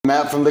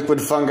Matt from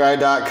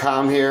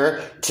liquidfungi.com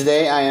here.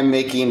 Today I am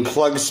making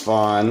plug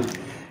spawn,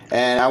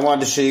 and I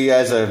wanted to show you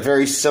guys a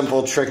very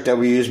simple trick that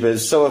we use, but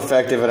it's so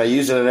effective, and I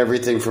use it on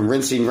everything from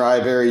rinsing rye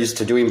berries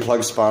to doing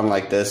plug spawn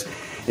like this.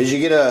 Is you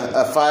get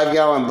a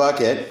 5-gallon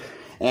bucket,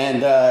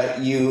 and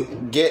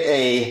you get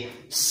a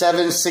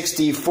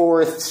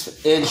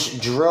 7/64 inch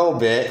drill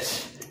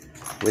bit,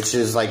 which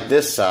is like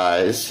this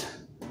size.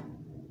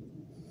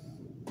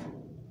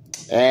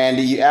 And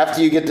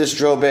after you get this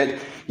drill bit,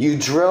 you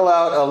drill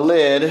out a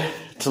lid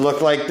to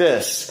look like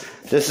this.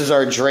 This is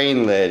our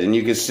drain lid, and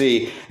you can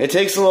see it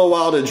takes a little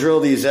while to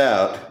drill these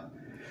out,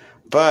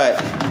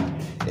 but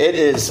it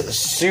is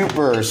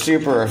super,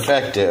 super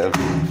effective.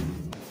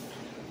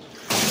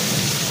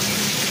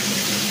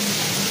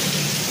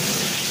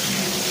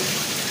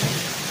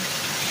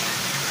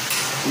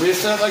 We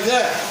just set it like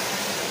that.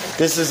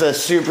 This is a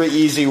super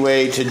easy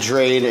way to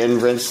drain and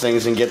rinse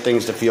things and get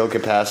things to field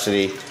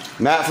capacity.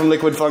 Matt from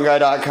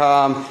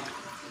liquidfungi.com.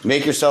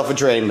 Make yourself a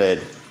drain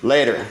lid.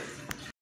 Later.